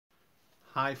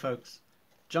Hi folks,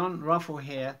 John Ruffle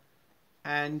here,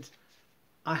 and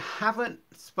I haven't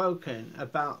spoken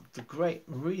about the Great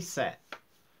Reset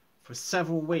for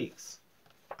several weeks,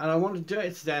 and I want to do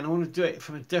it today, and I want to do it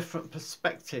from a different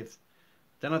perspective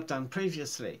than I've done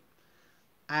previously.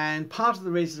 And part of the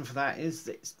reason for that is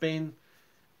that it's been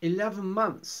 11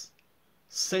 months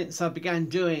since I began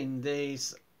doing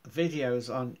these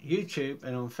videos on YouTube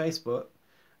and on Facebook,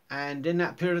 and in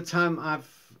that period of time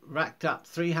I've racked up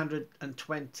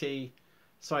 330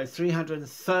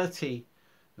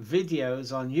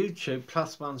 videos on YouTube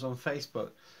plus ones on Facebook.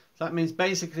 So that means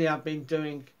basically I've been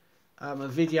doing a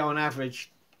video on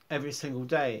average every single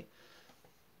day,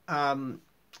 and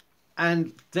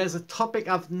there's a topic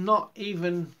I've not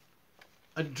even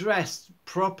addressed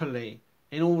properly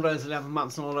in all those 11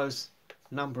 months and all those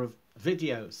number of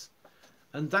videos,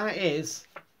 and that is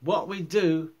what we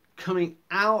do coming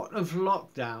out of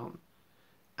lockdown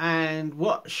and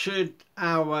what should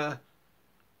our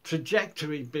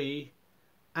trajectory be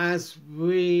as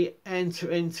we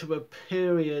enter into a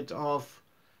period of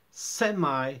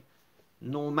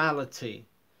semi-normality.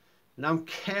 Now I'm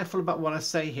careful about what I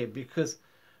say here, because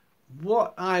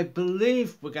what I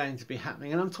believe we're going to be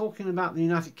happening, and I'm talking about the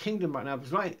United Kingdom right now,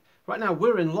 because right now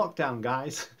we're in lockdown,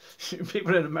 guys.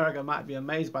 People in America might be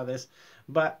amazed by this,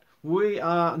 but we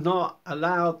are not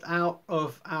allowed out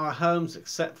of our homes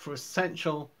except for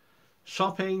essential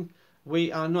shopping.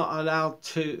 We are not allowed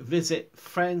to visit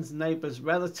friends, neighbours,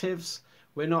 relatives.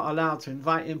 We're not allowed to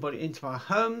invite anybody into our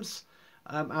homes.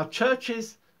 Our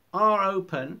churches are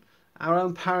open. Our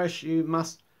own parish, you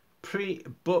must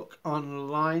pre-book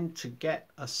online to get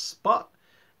a spot,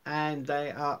 and they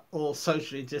are all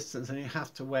socially distanced, and you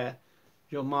have to wear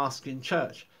your mask in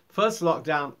church. First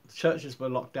lockdown, churches were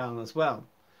locked down as well.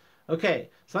 Okay,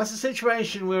 so that's the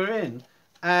situation we're in,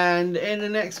 and in the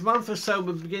next month or so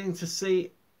we're beginning to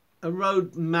see a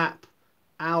roadmap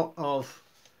out of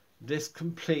this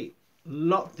complete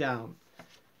lockdown.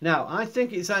 Now, I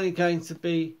think it's only going to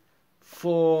be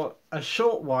for a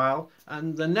short while,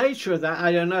 and the nature of that,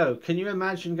 I don't know. Can you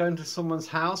imagine going to someone's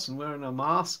house and wearing a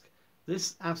mask?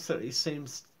 This absolutely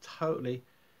seems totally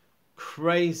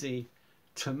crazy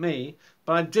to me,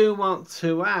 but I do want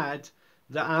to add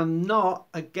that I'm not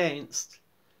against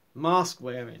mask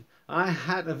wearing. I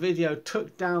had a video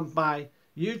took down by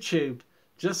YouTube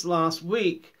just last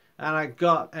week, and I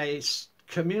got a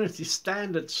community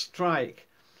standard strike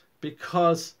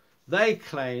because they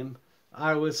claim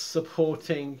I was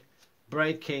supporting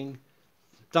breaking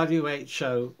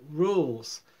WHO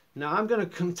rules. Now I'm going to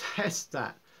contest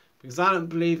that, because I don't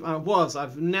believe I was.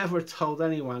 I've never told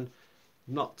anyone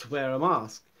not to wear a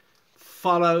mask.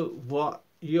 Follow what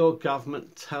your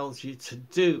government tells you to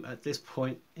do at this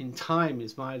point in time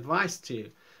is my advice to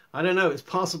you. I don't know, it's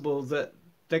possible that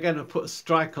they're going to put a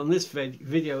strike on this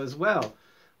video as well.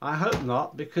 I hope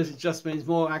not, because it just means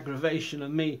more aggravation of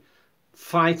me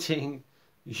fighting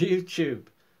YouTube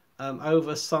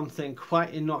over something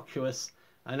quite innocuous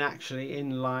and actually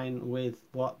in line with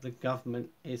what the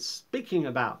government is speaking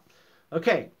about.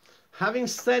 Okay, having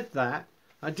said that,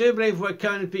 I do believe we're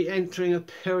going to be entering a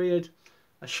period,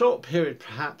 a short period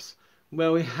perhaps,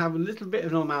 where we have a little bit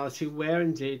of normality, where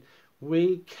indeed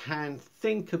we can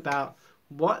think about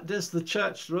what does the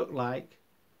church look like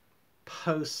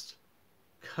post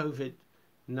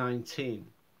COVID-19.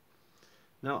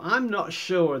 Now, I'm not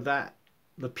sure that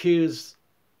the pews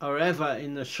are ever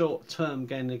in the short term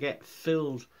going to get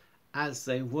filled as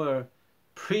they were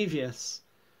previous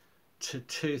to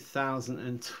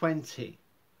 2020.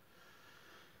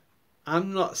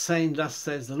 I'm not saying thus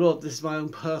says the Lord. This is my own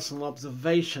personal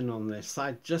observation on this.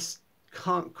 I just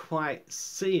can't quite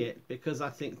see it, because I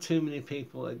think too many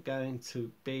people are going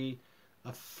to be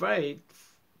afraid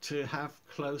to have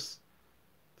close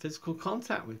physical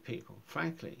contact with people,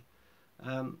 frankly.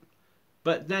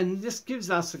 But then this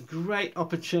gives us a great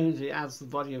opportunity as the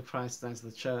body of Christ, as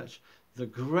the church, the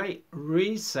great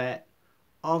reset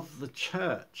of the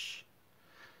church.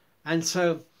 And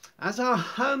so as our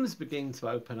homes begin to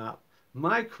open up,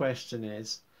 my question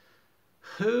is,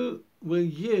 who will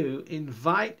you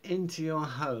invite into your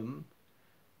home,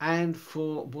 and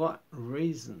for what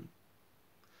reason?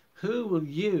 Who will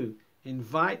you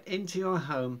invite into your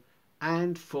home,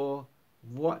 and for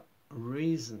what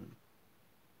reason?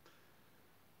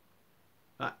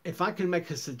 If I can make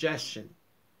a suggestion,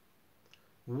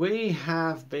 we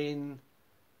have been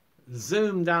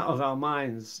zoomed out of our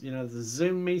minds, you know, the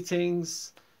Zoom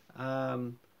meetings,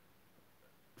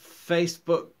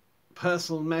 Facebook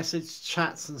personal message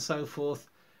chats and so forth.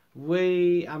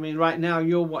 I mean, right now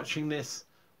you're watching this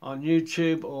on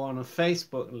YouTube or on a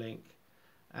Facebook link,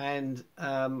 and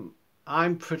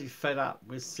I'm pretty fed up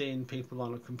with seeing people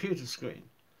on a computer screen.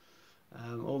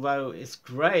 Although it's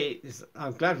great,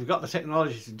 I'm glad we've got the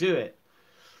technology to do it.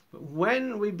 But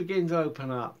when we begin to open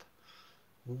up,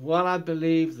 what I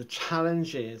believe the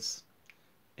challenge is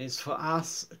for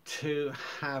us to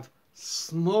have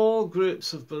small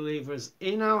groups of believers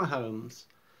in our homes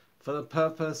for the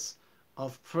purpose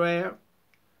of prayer,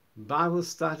 Bible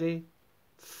study,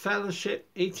 fellowship,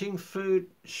 eating food,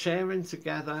 sharing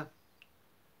together,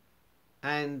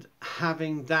 and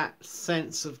having that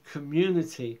sense of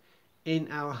community in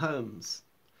our homes.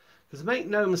 Because make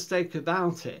no mistake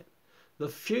about it, the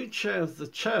future of the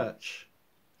church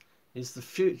is the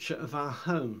future of our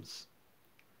homes.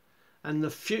 And the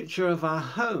future of our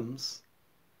homes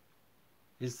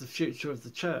is the future of the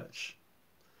church.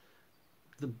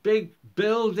 The big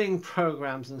building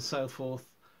programs and so forth,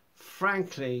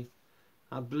 frankly,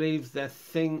 I believe they're a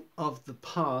thing of the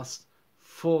past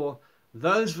for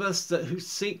those of us who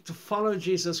seek to follow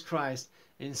Jesus Christ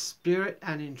in spirit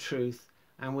and in truth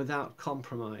and without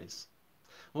compromise.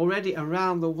 Already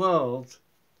around the world,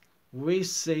 we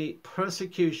see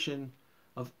persecution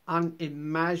of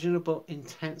unimaginable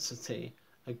intensity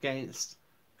against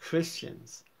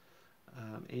Christians.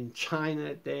 In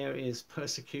China, there is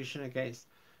persecution against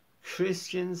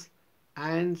Christians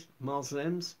and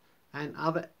Muslims and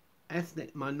other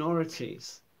ethnic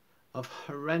minorities of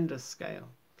horrendous scale.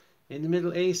 In the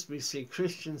Middle East, we see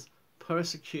Christians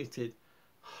persecuted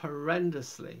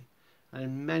horrendously, and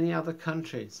in many other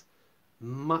countries,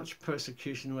 much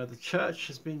persecution where the church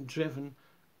has been driven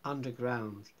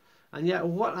underground. And yet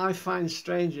what I find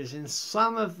strange is in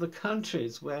some of the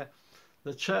countries where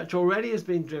the church already has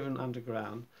been driven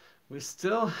underground, we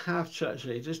still have church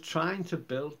leaders trying to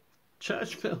build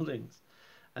church buildings,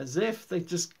 as if they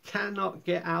just cannot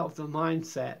get out of the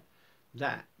mindset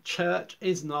that church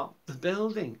is not the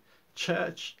building.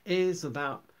 Church is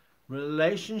about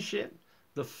relationship,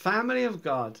 the family of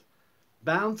God,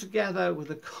 bound together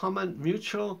with a common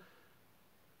mutual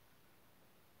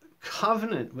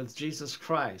covenant with Jesus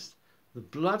Christ, the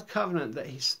blood covenant that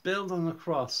he spilled on the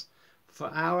cross for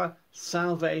our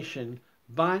salvation,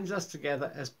 binds us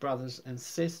together as brothers and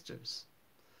sisters.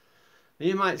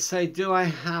 You might say, do I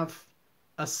have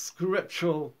a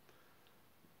scriptural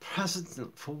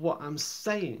precedent for what I'm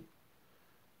saying?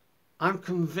 I'm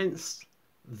convinced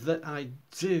that I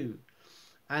do,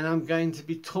 and I'm going to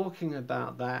be talking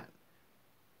about that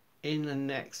in the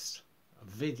next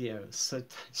video, so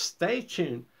stay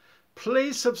tuned.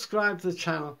 Please subscribe to the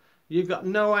channel. You've got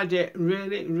no idea, it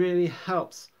really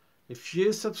helps if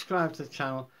you subscribe to the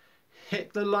channel.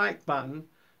 Hit the like button,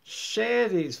 share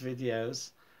these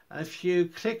videos. If you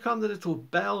click on the little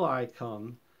bell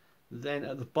icon then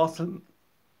at the bottom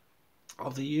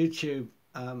of the YouTube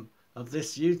of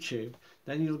this YouTube,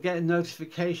 then you'll get a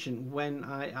notification when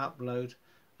I upload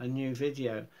a new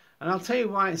video. And I'll tell you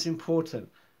why it's important.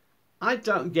 I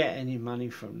don't get any money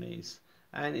from these,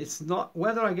 and it's not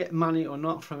whether I get money or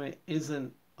not from it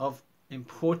isn't of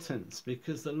importance,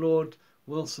 because the Lord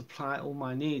will supply all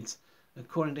my needs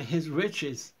according to his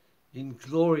riches in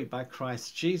glory by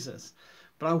Christ Jesus.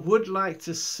 But I would like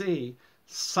to see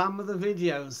some of the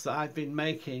videos that I've been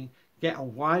making get a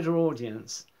wider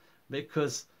audience,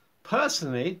 because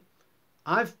personally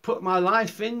I've put my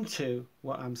life into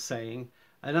what I'm saying,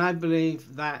 and I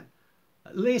believe that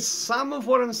at least some of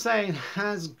what I'm saying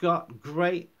has got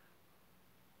great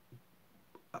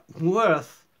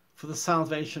worth for the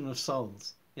salvation of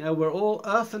souls. You know, we're all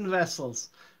earthen vessels.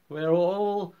 We're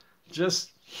all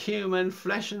just human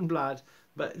flesh and blood,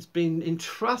 but it's been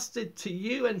entrusted to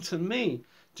you and to me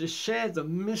to share the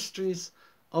mysteries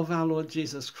of our Lord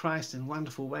Jesus Christ in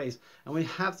wonderful ways. And we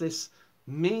have this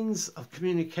means of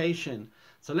communication,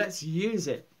 so let's use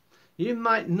it. You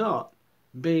might not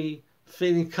be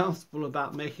feeling comfortable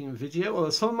about making a video,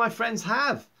 or some of my friends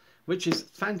have, which is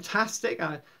fantastic.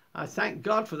 I thank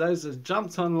God for those that have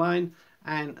jumped online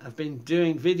and have been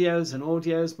doing videos and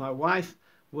audios. My wife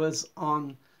was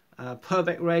on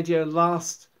Purbeck Radio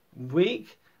last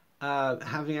week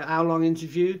having an hour-long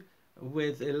interview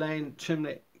with Elaine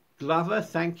Trimlett Glover.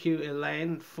 Thank you,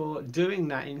 Elaine, for doing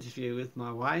that interview with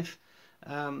my wife.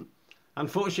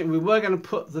 Unfortunately, we were going to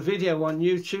put the video on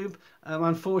YouTube.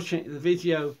 Unfortunately, the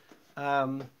video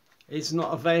is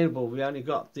not available. We only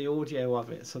got the audio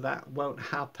of it, so that won't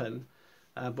happen.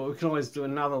 But we can always do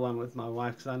another one with my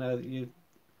wife, because I know that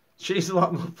she's a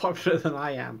lot more popular than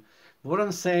I am. But what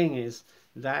I'm saying is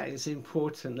that it's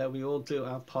important that we all do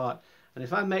our part. And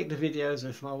if I make the videos, or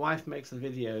if my wife makes the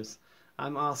videos,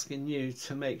 I'm asking you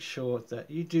to make sure that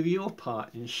you do your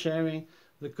part in sharing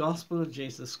the gospel of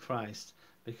Jesus Christ,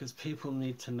 because people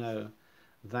need to know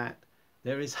that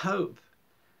there is hope,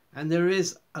 and there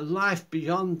is a life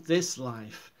beyond this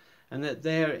life, and that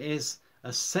there is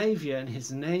a Saviour, and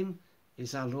his name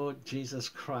is our Lord Jesus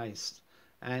Christ.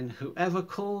 And whoever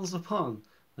calls upon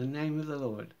the name of the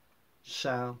Lord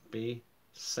shall be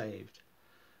saved.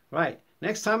 Right,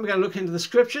 next time we're going to look into the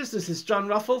scriptures. This is John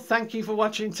Ruffle. Thank you for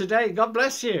watching today. God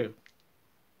bless you.